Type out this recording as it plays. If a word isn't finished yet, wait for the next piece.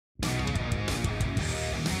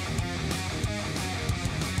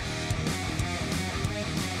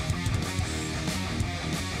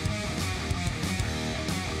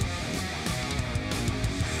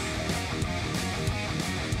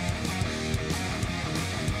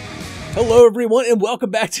Hello, everyone, and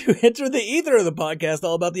welcome back to Enter the Ether, the podcast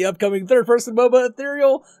all about the upcoming third-person MOBA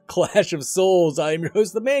ethereal Clash of Souls. I am your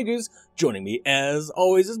host, the Mangoose. Joining me, as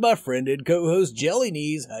always, is my friend and co-host,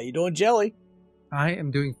 JellyKnees. How you doing, Jelly? I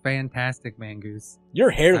am doing fantastic, Mangoose. Your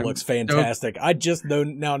hair looks fantastic. I just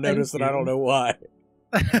now noticed that I don't know why.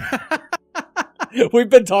 We've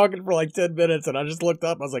been talking for like 10 minutes, and I just looked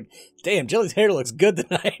up. I was like, damn, Jelly's hair looks good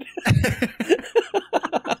tonight.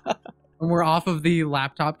 When we're off of the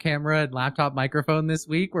laptop camera and laptop microphone this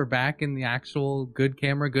week, we're back in the actual good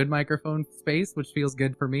camera, good microphone space, which feels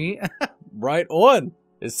good for me. Right on.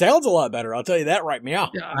 It sounds a lot better. I'll tell you that right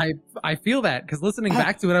now. Yeah, I feel that because listening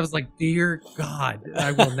back to it, I was like, dear God,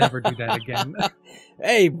 I will never do that again.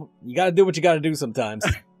 Hey, you got to do what you got to do sometimes.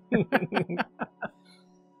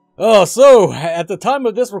 Oh, so at the time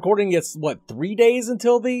of this recording, it's what, 3 days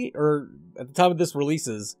until at the time of this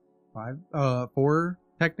releases? 4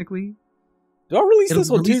 technically. Do I release this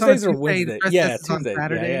on Tuesdays or Wednesday? Wednesday? Yeah, Tuesday.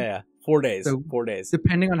 Yeah. 4 days. So 4 days.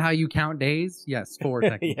 Depending on how you count days, yes, 4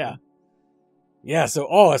 technically. Yeah.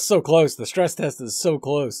 So, it's so close. The stress test is so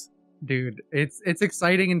close. Dude, it's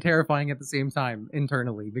exciting and terrifying at the same time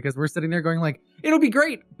internally because we're sitting there going like, it'll be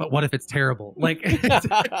great, but what if it's terrible? Like,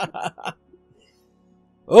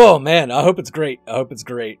 oh man, I hope it's great.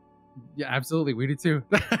 Yeah, absolutely. We do too.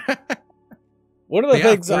 One of the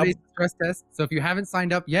things, stress test. So if you haven't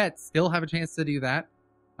signed up yet, still have a chance to do that.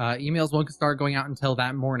 Emails won't start going out until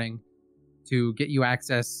that morning to get you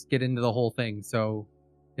access, get into the whole thing. So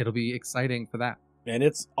it'll be exciting for that. And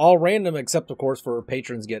it's all random, except of course for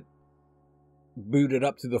patrons get booted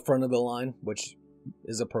up to the front of the line, which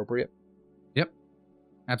is appropriate. Yep,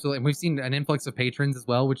 absolutely. And we've seen an influx of patrons as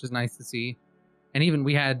well, which is nice to see. And even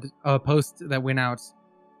we had a post that went out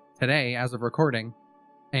today as of recording,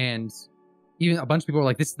 and even a bunch of people were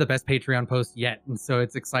like, this is the best Patreon post yet. And so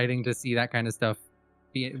it's exciting to see that kind of stuff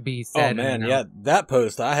be said. Oh, man, yeah. That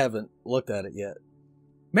post, I haven't looked at it yet.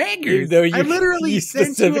 Mangoose, I literally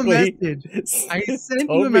sent you a message. I sent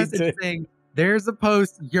you a message saying, there's a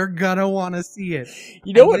post. You're going to want to see it.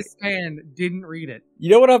 You know what? This fan didn't read it.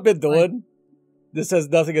 You know what I've been doing? This has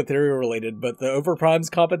nothing ethereal related, but the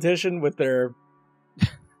Overprimes competition with their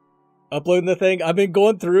uploading the thing, I've been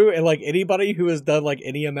going through and like anybody who has done like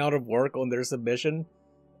any amount of work on their submission,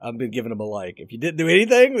 I've been giving them a like. If you didn't do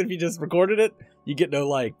anything, if you just recorded it, you get no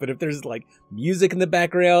like. But if there's like music in the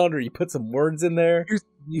background or you put some words in there, there's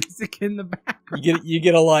music in the background, you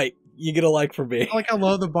get a like. You get a like from me. I like how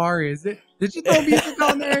low the bar is. Did you throw music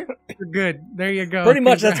on there? You're good. There you go. Pretty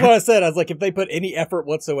much. That's what I said. I was like, if they put any effort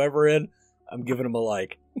whatsoever in, I'm giving them a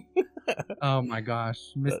like. Oh my gosh,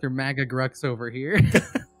 Mr. Maga Grux over here.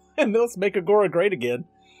 And let's make Agora great again.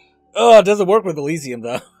 Oh, it doesn't work with Elysium,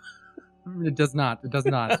 though. It does not. It does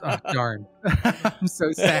not. Oh, darn. I'm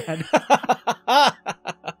so sad.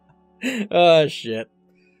 Oh, shit.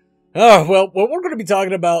 Oh, well, what we're going to be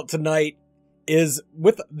talking about tonight is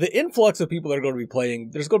with the influx of people that are going to be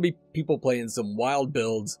playing, there's going to be people playing some wild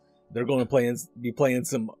builds. They're going to be playing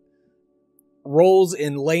some roles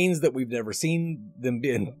in lanes that we've never seen them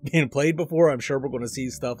being played before. I'm sure we're going to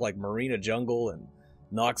see stuff like Marina Jungle and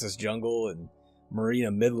Noxus Jungle and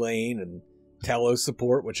Marina mid lane and Talos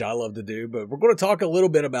support, which I love to do, but we're going to talk a little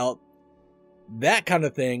bit about that kind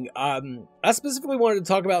of thing. I specifically wanted to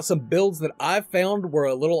talk about some builds that I found were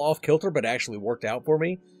a little off kilter, but actually worked out for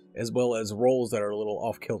me, as well as roles that are a little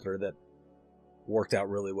off kilter that worked out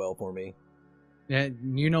really well for me. Yeah,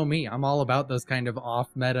 you know me. I'm all about those kind of off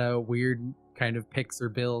meta, weird kind of picks or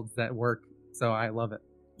builds that work. So I love it.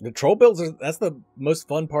 The troll builds, that's the most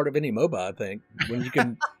fun part of any MOBA, I think. When you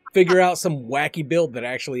can figure out some wacky build that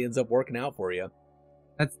actually ends up working out for you.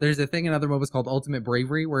 There's a thing in other MOBAs called Ultimate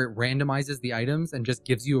Bravery where it randomizes the items and just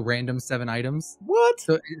gives you a random 7 items. What?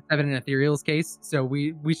 So 7 in Ethereal's case. So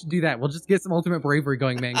we should do that. We'll just get some Ultimate Bravery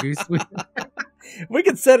going, Mangoose. We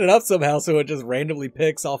could set it up somehow so it just randomly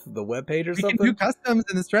picks off of the webpage or something. We can do customs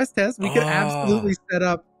in the stress test. We could absolutely set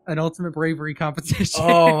up an Ultimate Bravery competition.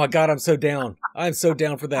 Oh my god, I'm so down. I'm so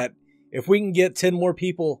down for that. If we can get 10 more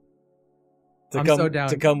people to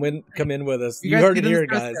come in with us. You heard it here,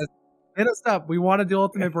 guys. Hit us up. We want to do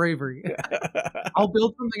Ultimate Bravery. I'll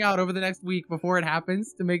build something out over the next week before it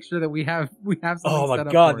happens to make sure that we have something. Oh my set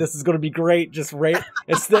up god, for this is going to be great. Just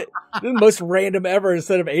it's the most random ever.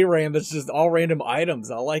 Instead of ARAM, it's just all random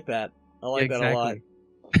items. I like that. I like that a lot.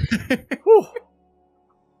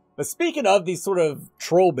 But speaking of these sort of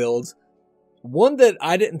troll builds, one that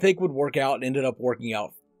I didn't think would work out and ended up working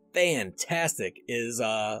out fantastic is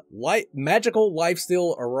Magical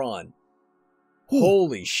Lifesteal Iran.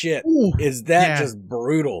 Holy shit. Ooh, is that just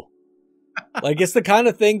brutal? Like, it's the kind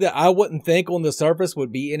of thing that I wouldn't think on the surface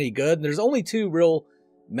would be any good. And there's only 2 real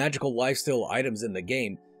magical lifesteal items in the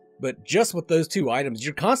game, but just with those 2 items,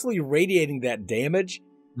 you're constantly radiating that damage.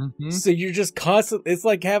 Mm-hmm. So you're just constant. It's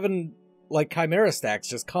like having like chimera stacks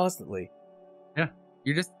just constantly. Yeah,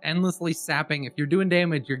 you're just endlessly sapping. If you're doing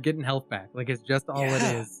damage, you're getting health back. Like, it's just all it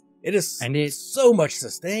is. It is, and it's so much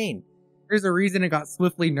sustain. There's a reason it got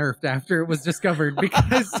swiftly nerfed after it was discovered,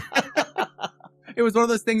 because it was one of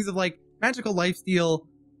those things of like, magical lifesteal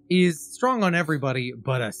is strong on everybody,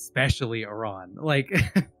 but especially Iran. Like,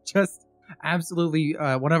 just absolutely,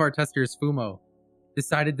 one of our testers, Fumo,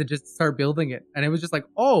 decided to just start building it. And it was just like,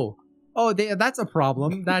 that's a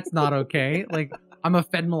problem. That's not okay. Like, I'm a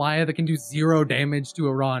Fed Malaya that can do 0 damage to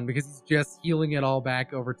Iran because he's just healing it all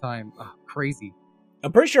back over time. Oh, crazy.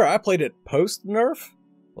 I'm pretty sure I played it post-nerf,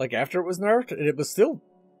 like after it was nerfed, and it was still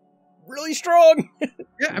really strong.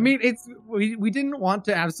 Yeah, I mean, we didn't want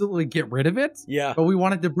to absolutely get rid of it. Yeah. But we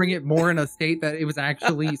wanted to bring it more in a state that it was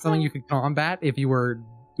actually something you could combat if you were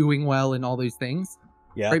doing well in all these things.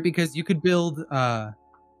 Yeah. Right? Because you could build,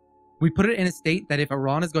 we put it in a state that if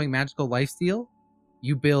Iran is going magical lifesteal,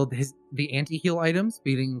 you build the anti-heal items,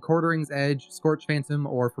 being Quartering's Edge, Scorch Phantom,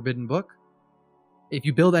 or Forbidden Book. If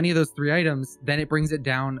you build any of those 3 items, then it brings it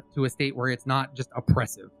down to a state where it's not just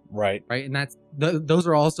oppressive. Right. Right? And that's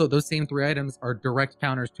those same 3 items are direct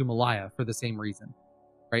counters to Malaya for the same reason.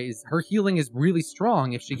 Right? Her healing is really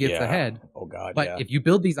strong if she gets ahead. Oh god. But if you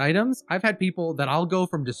build these items, I've had people that I'll go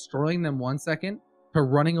from destroying them 1 second to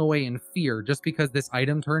running away in fear just because this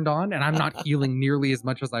item turned on and I'm not healing nearly as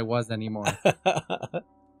much as I was anymore.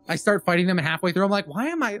 I start fighting them halfway through. I'm like, why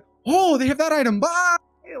am I? Oh, they have that item. Bye!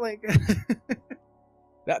 Like.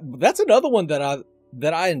 That's another one that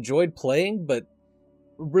I enjoyed playing, but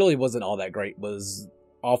really wasn't all that great, was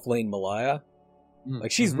Offlane Malaya.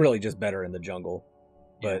 Like, she's really just better in the jungle.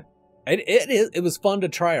 But it was fun to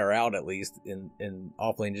try her out, at least in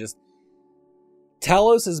Offlane. Just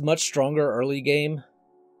Talos is much stronger early game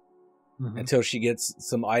until she gets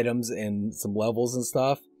some items and some levels and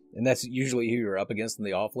stuff, and that's usually who you're up against in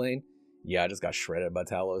the offlane. Yeah, I just got shredded by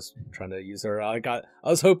Talos trying to use her. I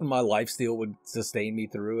was hoping my lifesteal would sustain me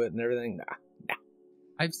through it and everything. Nah.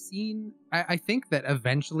 I think that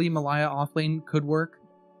eventually Malaya offlane could work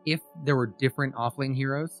if there were different offlane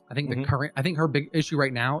heroes. I think I think her big issue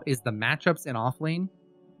right now is the matchups in offlane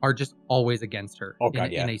are just always against her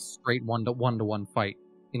in a straight one-to-one fight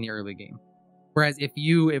in the early game. Whereas if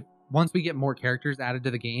once we get more characters added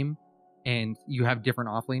to the game, and you have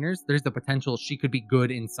different offlaners, there's the potential she could be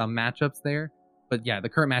good in some matchups there. But yeah, the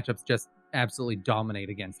current matchups just absolutely dominate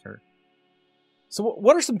against her. So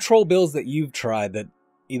what are some troll builds that you've tried that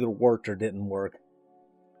either worked or didn't work?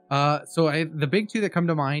 The big 2 that come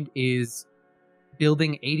to mind is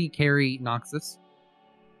building 80 carry Noxus.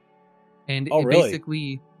 And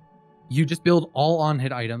basically, you just build all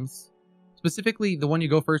on-hit items. Specifically, the one you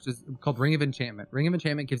go first is called Ring of Enchantment. Ring of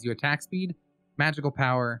Enchantment gives you attack speed, magical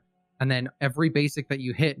power, and then every basic that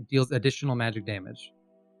you hit deals additional magic damage.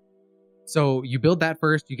 So you build that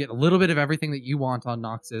first, you get a little bit of everything that you want on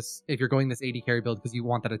Noxus if you're going this 80 carry build because you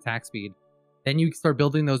want that attack speed. Then you start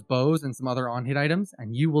building those bows and some other on-hit items,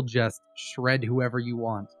 and you will just shred whoever you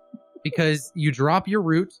want. Because you drop your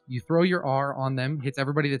root, you throw your R on them, hits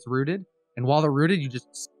everybody that's rooted, and while they're rooted, you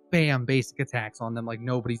just spam basic attacks on them like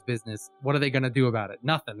nobody's business. What are they going to do about it?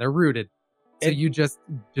 Nothing. They're rooted. So you just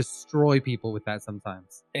destroy people with that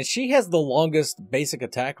sometimes. And she has the longest basic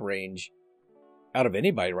attack range out of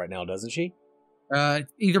anybody right now, doesn't she?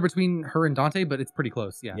 Either between her and Dante, but it's pretty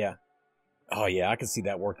close, yeah. Yeah. Oh, yeah, I can see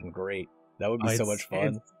that working great. That would be so much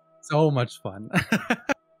fun. So much fun.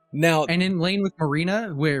 Now, and in lane with Marina,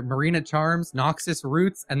 where Marina charms, Noxus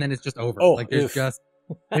roots, and then it's just over. Oh, like there's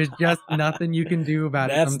just nothing you can do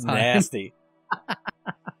about it sometimes. That's nasty.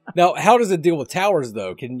 Now, how does it deal with towers,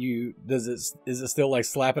 though? Is it still like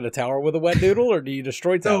slapping a tower with a wet noodle, or do you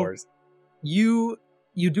destroy towers? You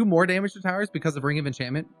do more damage to towers because of Ring of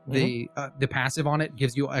Enchantment. The passive on it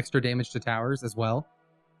gives you extra damage to towers as well.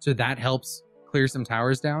 So that helps clear some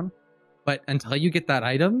towers down. But until you get that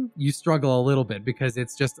item, you struggle a little bit because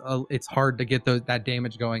it's just it's hard to get that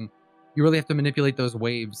damage going. You really have to manipulate those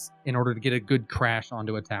waves in order to get a good crash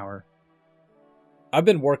onto a tower. I've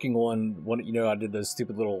been working on one. I did those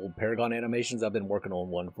stupid little Paragon animations. I've been working on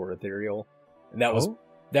one for Ethereal, and that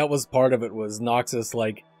was part of it. Was Noxus,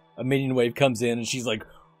 like a minion wave comes in and she's like,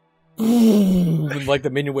 and like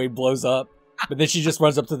the minion wave blows up, but then she just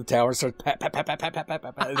runs up to the tower and starts pat,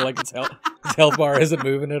 like its health bar isn't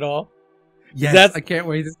moving at all. Yes, I can't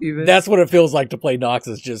wait to see this. That's what it feels like to play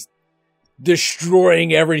Noxus, just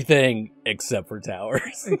destroying everything except for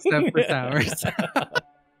towers.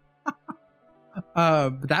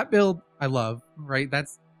 That build I love, right?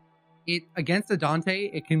 That's It against a Dante,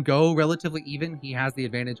 it can go relatively even. He has the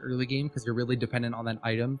advantage early game because you're really dependent on that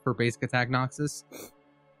item for basic attack Noxus.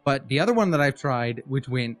 But the other one that I've tried, which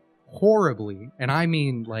went horribly, and I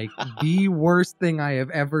mean like the worst thing I have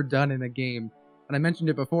ever done in a game, and I mentioned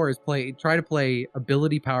it before, is try to play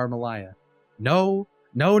Ability Power Malaya. No,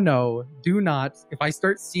 do not. If I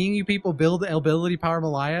start seeing you people build Ability Power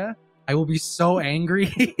Malaya, I will be so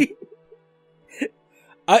angry.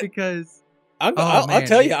 Because I'll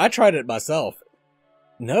tell you, I tried it myself.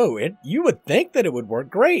 No, you would think that it would work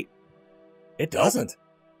great. It doesn't.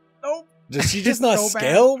 Nope. Does she just not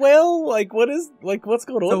scale well? Like, what's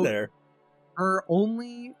going on there?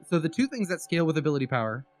 So the two things that scale with ability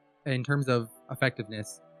power in terms of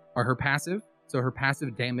effectiveness are her passive. So her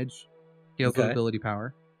passive damage scales with ability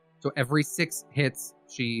power. So every 6 hits,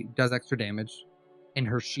 she does extra damage. And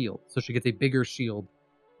her shield. So she gets a bigger shield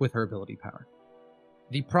with her ability power.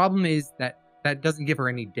 The problem is that doesn't give her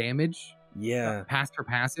any damage past her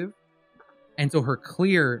passive. And so her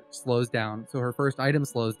clear slows down. So her first item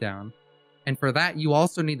slows down. And for that, you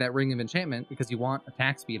also need that Ring of Enchantment because you want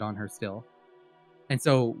attack speed on her still. And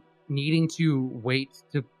so needing to wait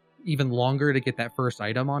to even longer to get that first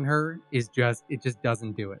item on her it just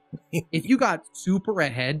doesn't do it. If you got super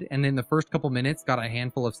ahead and in the first couple minutes got a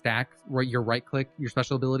handful of stacks where your right click, your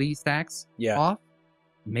special ability stacks off,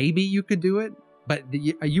 maybe you could do it. But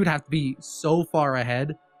you'd have to be so far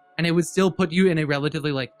ahead, and it would still put you in a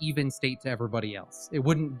relatively like even state to everybody else. It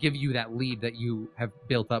wouldn't give you that lead that you have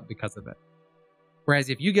built up because of it. Whereas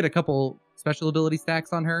if you get a couple special ability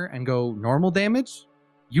stacks on her and go normal damage,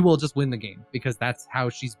 you will just win the game because that's how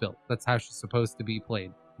she's built. That's how she's supposed to be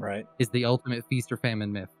played. Right. Is the ultimate feast or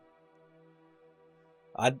famine myth.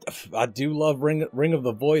 I do love Ring of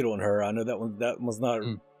the Void on her. I know that was not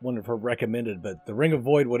one of her recommended, but the Ring of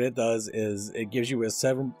Void, what it does is it gives you a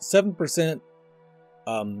 7%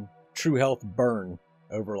 true health burn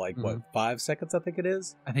over like 5 seconds, I think it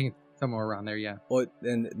is. I think it's somewhere around there, yeah. Well,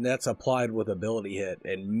 and that's applied with ability hit,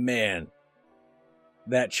 and man,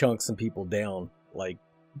 that chunks some people down. Like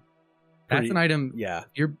that's an item. Yeah, if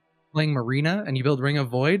you're playing Marina and you build Ring of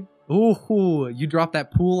Void. Ooh, you drop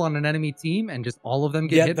that pool on an enemy team and just all of them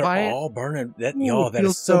get hit by it. They're all burning. That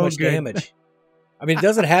is so much damage. I mean, it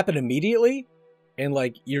doesn't happen immediately, and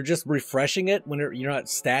like you're just refreshing it when you're not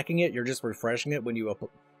stacking it. You're just refreshing it when you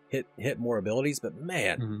hit more abilities. But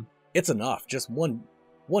man, it's enough. Just one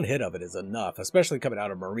hit of it is enough, especially coming out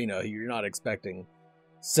of Marina. You're not expecting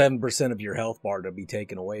 7% of your health bar to be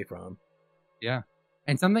taken away from. Yeah,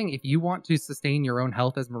 and something if you want to sustain your own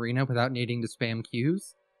health as Marina without needing to spam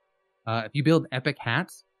Qs. If you build Epic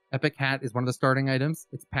Hat is one of the starting items.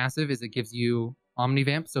 Its passive is it gives you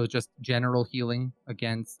Omnivamp, so just general healing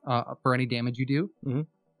against for any damage you do.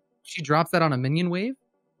 She drops that on a minion wave.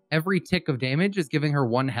 Every tick of damage is giving her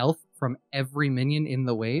 1 health from every minion in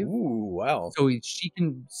the wave. Ooh, wow. So she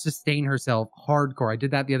can sustain herself hardcore. I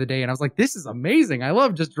did that the other day, and I was like, this is amazing. I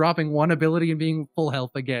love just dropping 1 ability and being full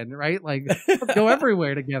health again, right? Like, let's go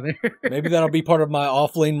everywhere together. Maybe that'll be part of my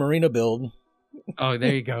off-lane Marina build. Oh,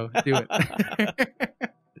 there you go. Do it.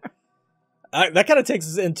 That kind of takes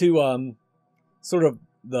us into sort of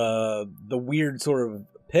the weird sort of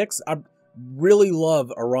picks. I really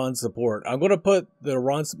love Iran support. I'm going to put the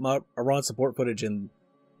Iran support footage in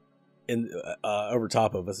over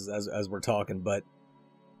top of us as we're talking, but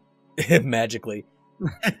magically.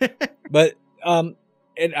 But and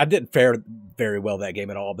I didn't fare very well that game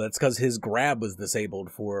at all. But it's because his grab was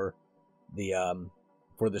disabled for the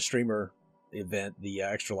streamer event, the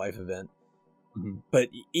extra life event. But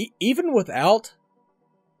even without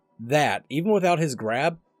that, even without his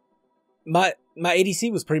grab, my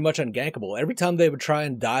ADC was pretty much ungankable. Every time they would try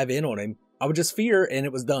and dive in on him, I would just fear and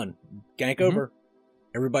it was done. Gank over.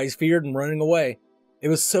 Everybody's feared and running away. It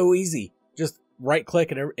was so easy. Just right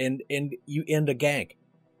click and you end a gank.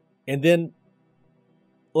 And then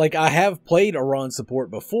like I have played Iran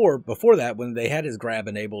support before that when they had his grab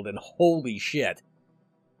enabled, and holy shit.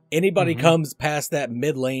 Anybody comes past that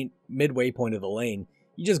midway point of the lane,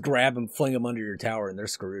 you just grab them, fling them under your tower, and they're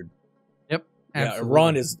screwed. Yep. Yeah,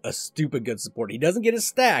 Iran is a stupid good support. He doesn't get his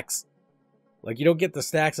stacks. Like, you don't get the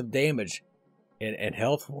stacks of damage and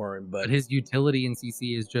health for him, but his utility in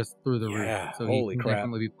CC is just through the roof. So holy he can crap.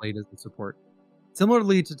 definitely be played as a support.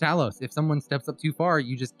 Similarly to Talos, if someone steps up too far,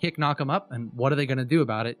 you just knock them up, and what are they going to do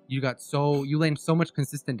about it? You land so much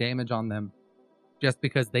consistent damage on them just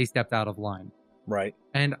because they stepped out of line. Right.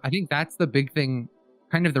 And I think that's the big thing,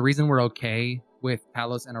 kind of the reason we're okay with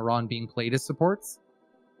Talos and Iran being played as supports.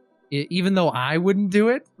 Even though I wouldn't do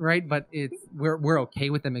it, right? But we're okay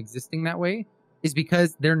with them existing that way, is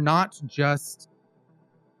because they're not just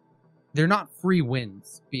they're not free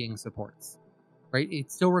wins being supports, right?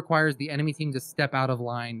 It still requires the enemy team to step out of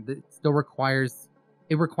line. It still requires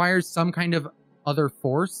some kind of other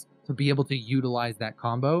force to be able to utilize that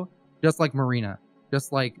combo, just like Marina,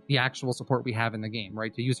 just like the actual support we have in the game,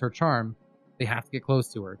 right? To use her charm, they have to get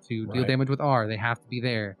close to her. To deal damage with R, they have to be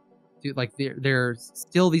there. There's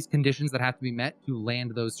still these conditions that have to be met to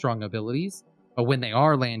land those strong abilities. But when they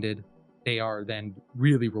are landed, they are then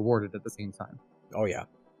really rewarded at the same time. Oh yeah.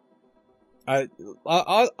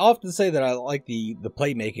 I often say that I like the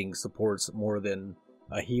playmaking supports more than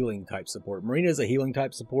a healing type support. Marina is a healing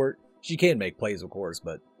type support. She can make plays, of course,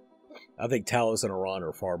 but I think Talos and Iran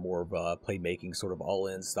are far more of a playmaking sort of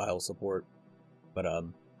all-in style support. But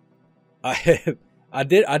I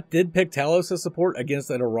did pick Talos as support against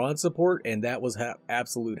an Iran support, and that was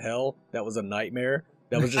absolute hell. That was a nightmare.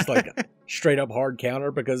 That was just like a straight up hard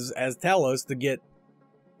counter, because as Talos, to get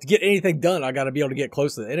anything done, I got to be able to get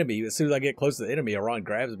close to the enemy. As soon as I get close to the enemy, Iran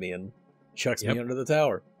grabs me and chucks me under the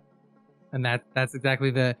tower. And that's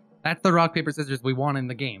exactly that's the rock, paper, scissors we want in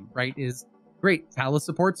the game, right? Is great. Talos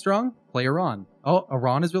support strong, play Iran. Oh,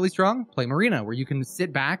 Iran is really strong, play Marina, where you can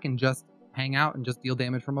sit back and just hang out and just deal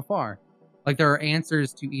damage from afar. Like, there are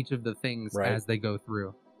answers to each of the things as they go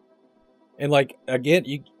through. And like, again,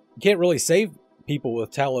 you can't really save people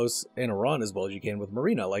with Talos and Iran as well as you can with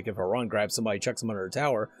Marina. Like, if Iran grabs somebody, chucks them under a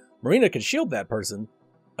tower, Marina can shield that person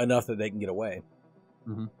enough that they can get away.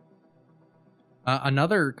 Mm-hmm.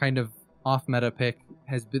 Another kind of off-meta pick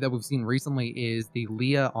that we've seen recently is the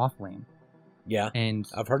Leah off lane. Yeah, and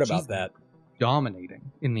I've heard about that.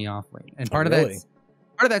 Dominating in the off lane, and part of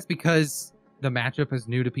that's because the matchup is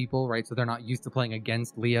new to people, right? So they're not used to playing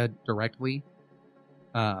against Leah directly.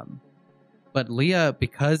 But Leah,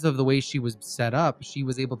 because of the way she was set up, she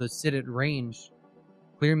was able to sit at range,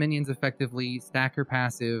 clear minions effectively, stack her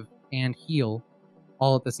passive, and heal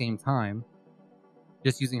all at the same time,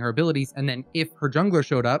 just using her abilities. And then if her jungler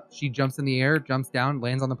showed up, she jumps in the air, jumps down,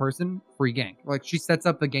 lands on the person, free gank. Like, she sets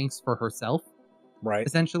up the ganks for herself, right?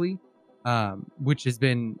 Essentially, which has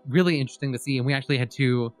been really interesting to see. And we actually had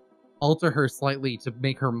to alter her slightly to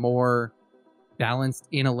make her more balanced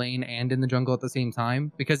in a lane and in the jungle at the same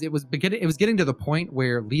time, because it was getting to the point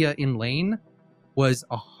where Leah in lane was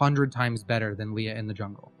 100 times better than Leah in the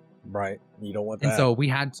jungle. Right. You don't want that. And so we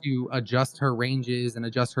had to adjust her ranges and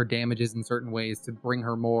adjust her damages in certain ways to bring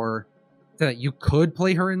her more so that you could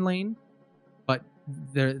play her in lane, but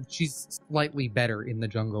she's slightly better in the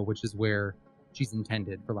jungle, which is where she's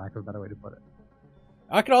intended, for lack of a better way to put it.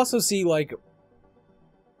 I could also see, like,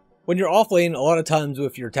 when you're off lane, a lot of times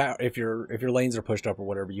if your lanes are pushed up or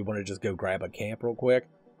whatever, you want to just go grab a camp real quick.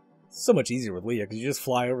 It's so much easier with Leah because you just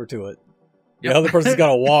fly over to it. The other person's got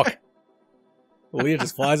to walk. Leah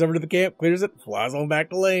just flies over to the camp, clears it, flies on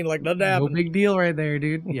back to lane like nothing happened. No big deal right there,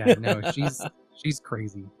 dude. Yeah, no, she's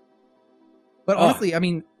crazy. But honestly, I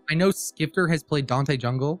mean, I know Skipter has played Dante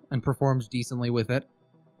jungle and performs decently with it.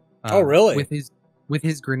 Oh, really? With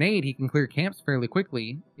his grenade, he can clear camps fairly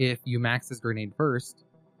quickly if you max his grenade first.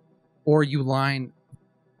 Or you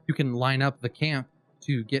can line up the camp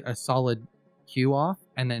to get a solid Q off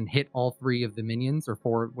and then hit all 3 of the minions, or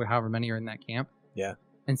 4, however many are in that camp. Yeah.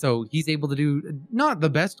 And so he's able to do not the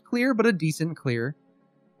best clear, but a decent clear.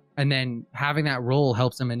 And then having that role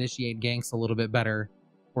helps him initiate ganks a little bit better,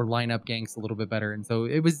 or line up ganks a little bit better. And so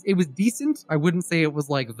it was decent. I wouldn't say it was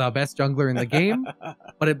like the best jungler in the game,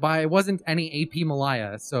 but it wasn't any AP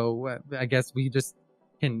Malaya. So I guess we just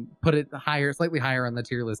can put it slightly higher on the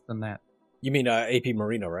tier list than that. You mean AP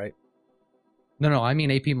Marina, right? No, I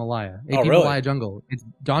mean AP Malaya. AP really? Malaya jungle.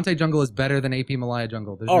 Dante jungle is better than AP Malaya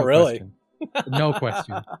jungle. There's no really? Question. No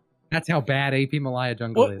question. That's how bad AP Malaya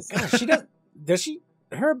jungle is. Gosh, she does she?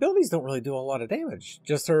 Her abilities don't really do a lot of damage.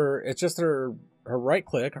 It's just her right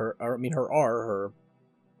click, her R,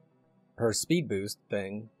 her speed boost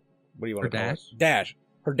thing. What do you want to call it? Dash.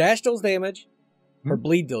 Her dash deals damage. Her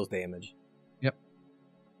bleed deals damage. Yep.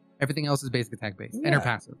 Everything else is basic attack based, and her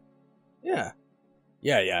passive. Yeah.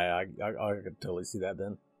 I could totally see that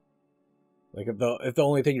then. Like, if the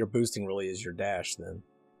only thing you're boosting really is your dash, then,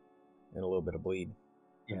 and a little bit of bleed.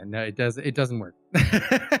 Yeah, no, it doesn't work.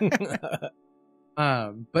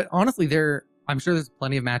 But honestly, I'm sure there's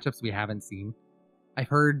plenty of matchups we haven't seen. I've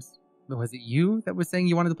heard, was it you that was saying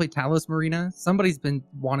you wanted to play Talos Marina? Somebody's been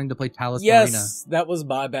wanting to play Talos Marina. Yes, that was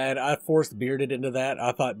my bad. I forced Bearded into that.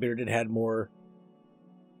 I thought Bearded had more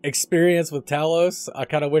experience with Talos. I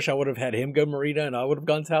kind of wish I would have had him go Marina and I would have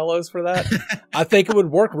gone Talos for that. I think it would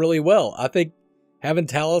work really well. I think having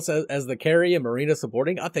Talos as the carry and Marina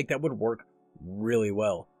supporting, I think that would work really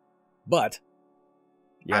well. But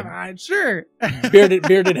Yeah, sure.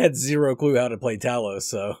 Bearded had zero clue how to play Talos,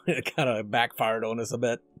 so it kind of backfired on us a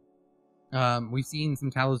bit. We've seen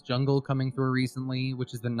some Talos Jungle coming through recently,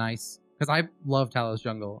 which has been nice because I love Talos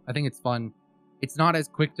Jungle. I think it's fun. It's not as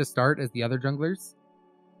quick to start as the other junglers,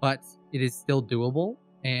 but it is still doable.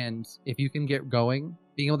 And if you can get going,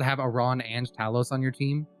 being able to have Aran and Talos on your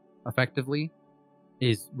team effectively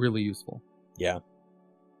is really useful. Yeah.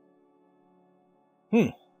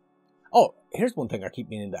 Oh, here's one thing I keep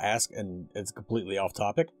meaning to ask, and it's completely off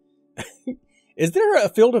topic. Is there a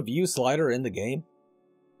field of view slider in the game?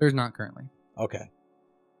 There's not currently. Okay.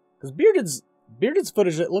 Because Bearded's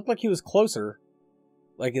footage, it looked like he was closer.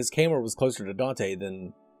 Like his camera was closer to Dante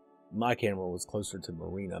than my camera was closer to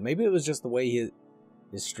Marina. Maybe it was just the way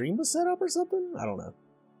his stream was set up or something? I don't know.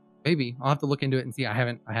 Maybe. I'll have to look into it and see.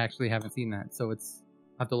 I actually haven't seen that. So I'll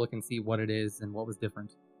have to look and see what it is and what was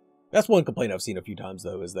different. That's one complaint I've seen a few times,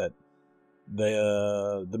 though, is that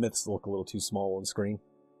the myths look a little too small on screen.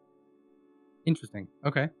 Interesting.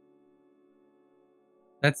 Okay.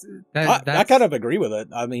 That's I kind of agree with it.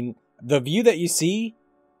 I mean, the view that you see,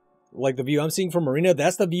 like the view I'm seeing from Marina,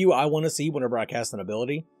 that's the view I want to see whenever I cast an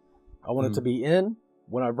ability. I want it to be in.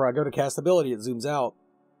 Whenever I go to cast ability, it zooms out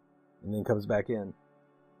and then comes back in.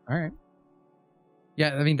 All right.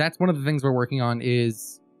 Yeah, I mean, that's one of the things we're working on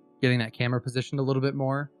is getting that camera positioned a little bit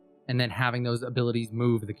more and then having those abilities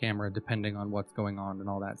move the camera depending on what's going on and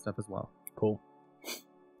all that stuff as well. Cool.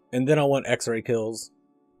 And then I want X-ray kills.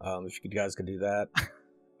 If you guys could do that.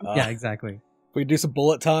 Yeah, exactly. If we do some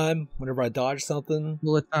bullet time whenever I dodge something.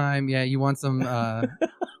 Bullet time, yeah. You want some,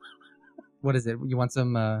 what is it? You want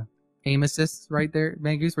some aim assists right there,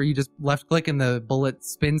 Mangoose, where you just left click and the bullet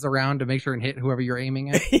spins around to make sure and hit whoever you're aiming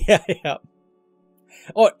at? Yeah.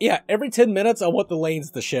 Oh, yeah. Every 10 minutes, I want the lanes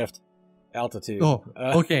to shift altitude. Oh,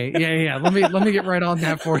 okay. Yeah. Let me get right on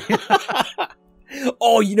that for you.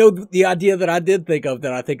 Oh, you know, the idea that I did think of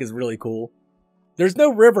that I think is really cool. There's no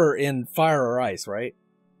river in Fire or Ice, right?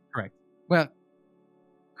 Correct. Well,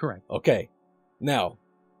 correct. Okay. Now,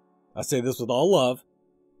 I say this with all love,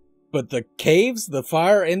 but the caves, the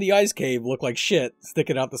Fire and the Ice cave look like shit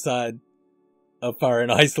sticking out the side of Fire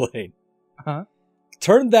and Ice lane. Uh-huh.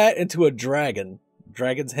 Turn that into a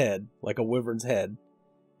dragon's head, like a wyvern's head,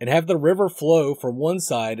 and have the river flow from one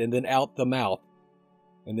side and then out the mouth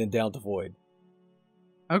and then down to Void.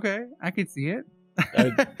 Okay, I could see it.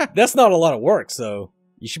 That's not a lot of work, so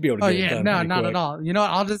you should be able to get it done. No, not at all. You know what?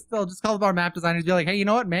 I'll just call our map designers and be like, hey, you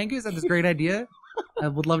know what? Mangoose had this great idea. I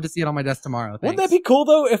would love to see it on my desk tomorrow. Thanks. Wouldn't that be cool,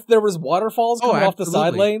 though, if there was waterfalls coming off the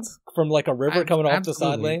side lanes? From like a river coming off the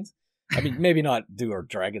side lanes? I mean, maybe not do a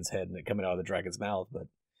dragon's head and it coming out of the dragon's mouth, but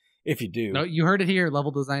if you do. No, you heard it here,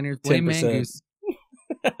 level designers. Blame 10%. Mangoose.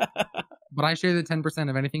 But I share the 10%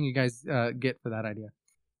 of anything you guys get for that idea.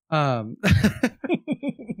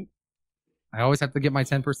 I always have to get my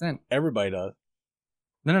 10%. Everybody does.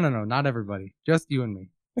 No, not everybody. Just you and me.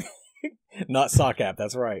 Not Sockap,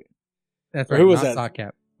 that's right. That's right. Who was not that?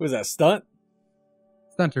 Sockcap. Who was that? Stunt?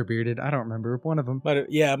 Stunter Bearded. I don't remember. One of them.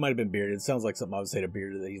 Yeah, it might have been Bearded. It sounds like something I would say to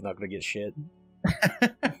Bearded that he's not going to get shit.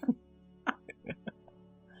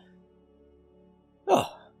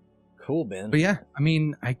 Oh, cool, man. But yeah, I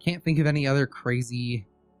mean, I can't think of any other crazy.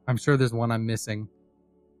 I'm sure there's one I'm missing.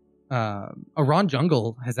 Aran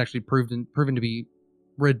Jungle has actually proven to be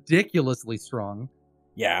ridiculously strong.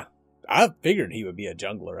 Yeah, I figured he would be a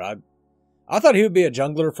jungler. I thought he would be a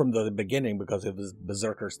jungler from the beginning because of his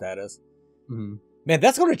berserker status. Mm-hmm. Man,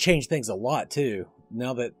 that's going to change things a lot too.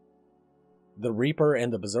 Now that the Reaper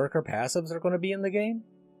and the berserker passives are going to be in the game,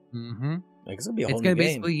 like it's going to be a whole new game.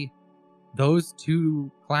 Basically, those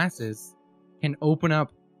two classes can open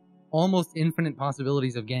up almost infinite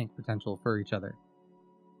possibilities of gank potential for each other.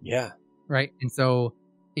 Yeah. Right. And so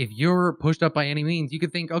if you're pushed up by any means, you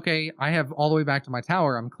could think, okay, I have all the way back to my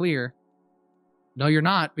tower. I'm clear. No, you're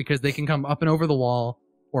not, because they can come up and over the wall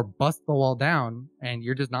or bust the wall down and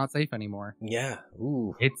you're just not safe anymore. Yeah.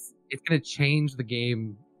 Ooh. It's going to change the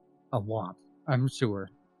game a lot, I'm sure.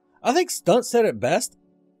 I think Stunt said it best.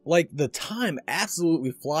 Like, the time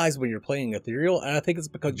absolutely flies when you're playing Ethereal, and I think it's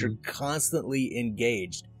because you're constantly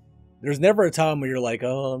engaged. There's never a time where you're like,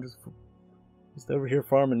 oh, I'm just over here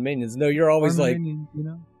farming minions. No, you're always farming like, minions, you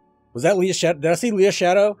know? Was that Leah's Shadow? Did I see Leah's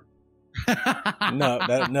Shadow? No,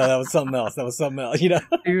 that was something else. That was something else, you know?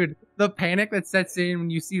 Dude, the panic that sets in when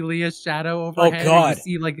you see Leah's shadow overhead. Oh, God. And you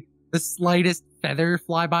see, like, the slightest feather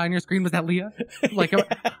fly by on your screen. Was that Leah? Like,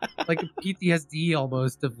 like a PTSD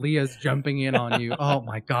almost of Leah's jumping in on you. Oh,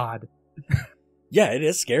 my God. Yeah, it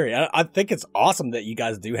is scary. I think it's awesome that you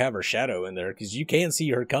guys do have her shadow in there, because you can see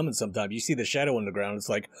her coming sometimes. You see the shadow on the ground. It's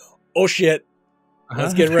like, oh, shit.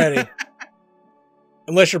 Let's get ready.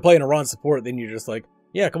 Unless you're playing a Ron support, then you're just like,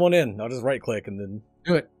 yeah, come on in. I'll just right click and then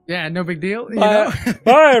Do it. Yeah, no big deal. You bye, know?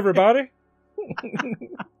 bye everybody.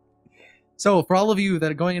 So for all of you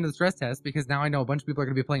that are going into the stress test, because now I know a bunch of people are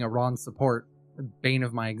going to be playing a Ron support, bane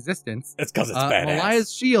of my existence. It's because it's badass.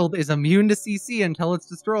 Malaya's shield is immune to CC until it's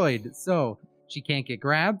destroyed. So she can't get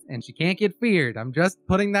grabbed and she can't get feared. I'm just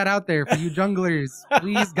putting that out there for you junglers.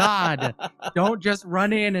 Please, God, don't just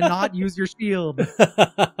run in and not use your shield.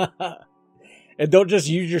 And don't just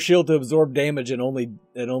use your shield to absorb damage and only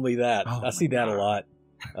that. Oh I see that a lot.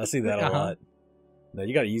 I see that a lot. No,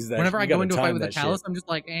 you got to use that. Whenever I go into a fight with a that Talus, shit. I'm just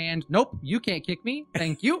like, and nope, you can't kick me.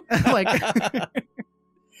 Thank you. Like,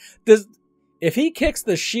 if he kicks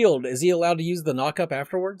the shield, is he allowed to use the knock-up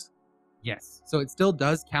afterwards? yes. So it still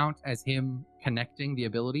does count as him connecting the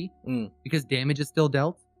ability because damage is still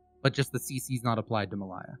dealt, but just the CC is not applied to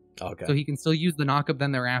Malaya. Okay. So he can still use the knock-up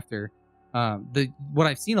then thereafter. What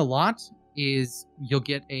I've seen a lot is you'll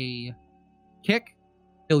get a kick,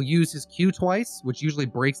 he'll use his Q twice, which usually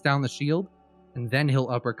breaks down the shield, and then he'll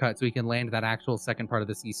uppercut so he can land that actual second part of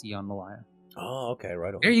the CC on Malaya. Oh, okay,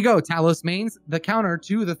 right on. There you go, Talos mains. The counter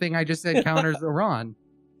to the thing I just said counters Iran.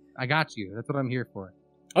 I got you. That's what I'm here for.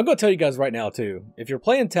 I'm going to tell you guys right now, too. If you're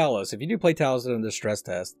playing Talos, if you do play Talos in the stress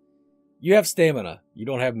test, you have stamina. You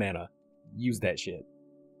don't have mana. Use that shit.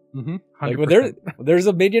 Mm-hmm. Like when there's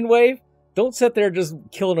a minion wave, don't sit there just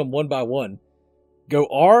killing them one by one. Go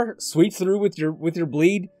R, sweep through with your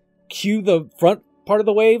bleed, Q the front part of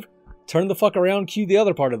the wave, turn the fuck around, Q the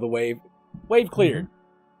other part of the wave. Wave cleared.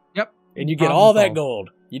 Yep. And you get all that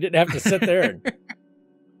gold. You didn't have to sit there and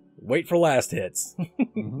wait for last hits.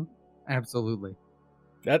 Absolutely.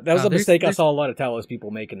 That was a mistake I saw a lot of Talos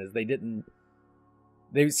people making, is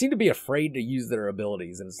they seem to be afraid to use their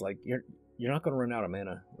abilities, and it's like you're not going to run out of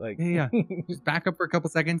mana. Like yeah. Just back up for a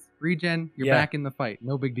couple seconds, regen, you're back in the fight.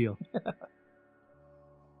 No big deal.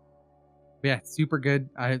 Yeah, super good.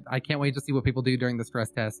 I can't wait to see what people do during the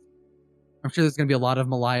stress test. I'm sure there's going to be a lot of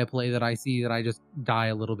Malaya play that I see that I just die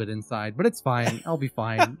a little bit inside, but it's fine. I'll be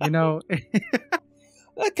fine. You know?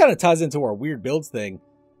 That kind of ties into our weird builds thing.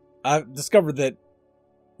 I've discovered that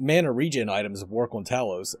mana regen items work on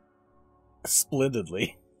Talos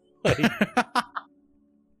splendidly.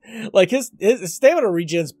 Like his stamina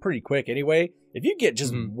regen's pretty quick anyway. If you get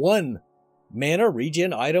just one mana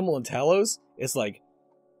regen item on Talos, it's like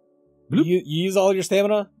you use all your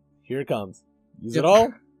stamina, here it comes. Use it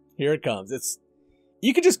all, here it comes.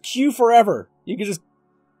 You can just queue forever. You can just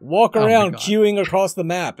walk around queuing across the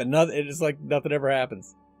map, and it's like nothing ever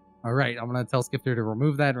happens. All right, I'm gonna tell Skipter to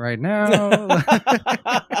remove that right now.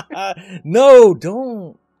 No,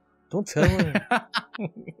 don't tell him.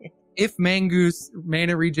 If Mangoose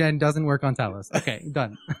mana regen doesn't work on Talos, okay,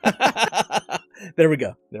 done. There we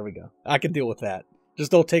go. I can deal with that.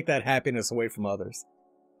 Just don't take that happiness away from others.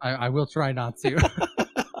 I will try not to.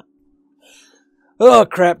 Oh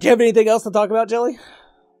crap! Do you have anything else to talk about, Jelly?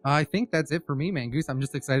 I think that's it for me, Mangoose. I'm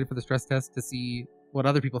just excited for the stress test to see what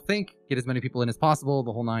other people think, get as many people in as possible,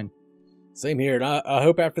 the whole nine. Same here, and I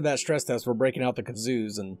hope after that stress test we're breaking out the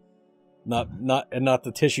kazoos and not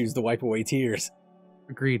the tissues to wipe away tears.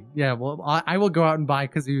 Agreed. Yeah, well, I will go out and buy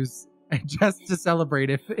kazoos just to celebrate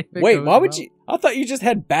if it Wait, goes why would well. you? I thought you just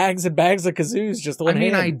had bags and bags of kazoos just on hand. I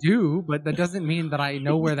mean, I do, but that doesn't mean that I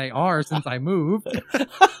know where they are since I moved.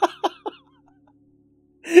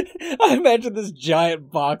 I imagine this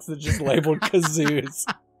giant box that's just labeled kazoos.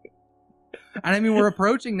 And I mean, we're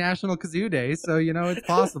approaching National Kazoo Day, so, you know, it's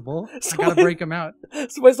possible. I gotta break them out.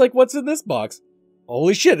 Somebody's like, what's in this box?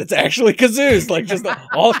 Holy shit, it's actually kazoos. Like, just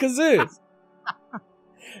all kazoos.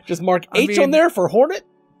 Just mark H on there for Hornet.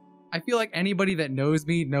 I feel like anybody that knows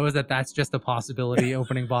me knows that that's just a possibility.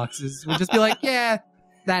 Opening boxes would just be like, yeah,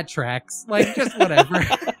 that tracks. Like, just whatever.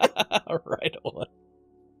 Right on.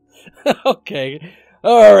 Okay.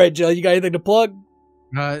 All right, Jill, you got anything to plug?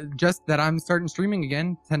 Just that I'm starting streaming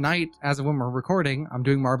again tonight. As of when we're recording, I'm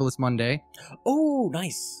doing Marvelous Monday. Oh,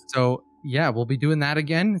 nice. So yeah, we'll be doing that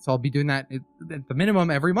again. So I'll be doing that at the minimum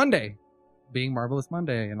every Monday, being Marvelous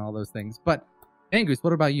Monday and all those things. But Angus,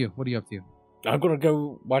 what about you? What are you up to? I'm gonna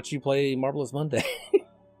go watch you play Marvelous Monday.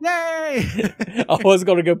 Yay! I was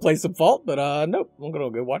gonna go play some Fault, but nope. I'm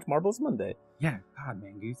gonna go watch Marvelous Monday. Yeah, God,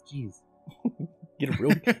 man, Goose, jeez. Get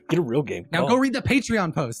a real game. Now go read the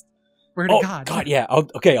Patreon post. Word to God. God, yeah.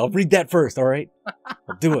 I'll read that first. All right,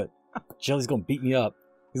 I'll do it. Jelly's gonna beat me up.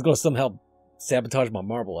 He's gonna somehow sabotage my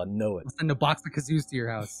marble. I know it. I'll send a box of kazoos to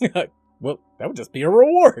your house. Well, that would just be a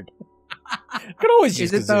reward. Could always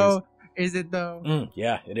use kazoos. Is it though?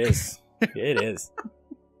 Yeah, it is. It is.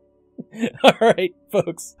 All right,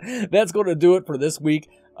 folks. That's going to do it for this week.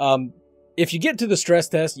 If you get to the stress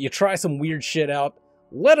test, you try some weird shit out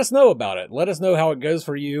let us know about it. Let us know how it goes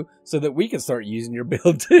for you so that we can start using your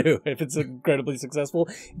build too if it's incredibly successful.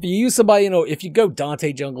 If you use somebody, if you go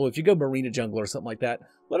Dante jungle, if you go Marina jungle or something like that,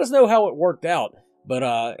 let us know how it worked out. But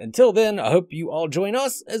until then, I hope you all join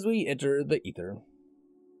us as we enter the ether.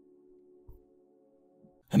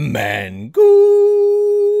 Mangoose!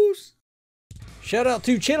 Shout out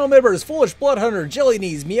to channel members Foolish Bloodhunter,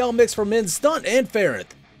 JellyKnees, Meow Mix for Men, Stunt, and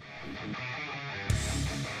Ferret.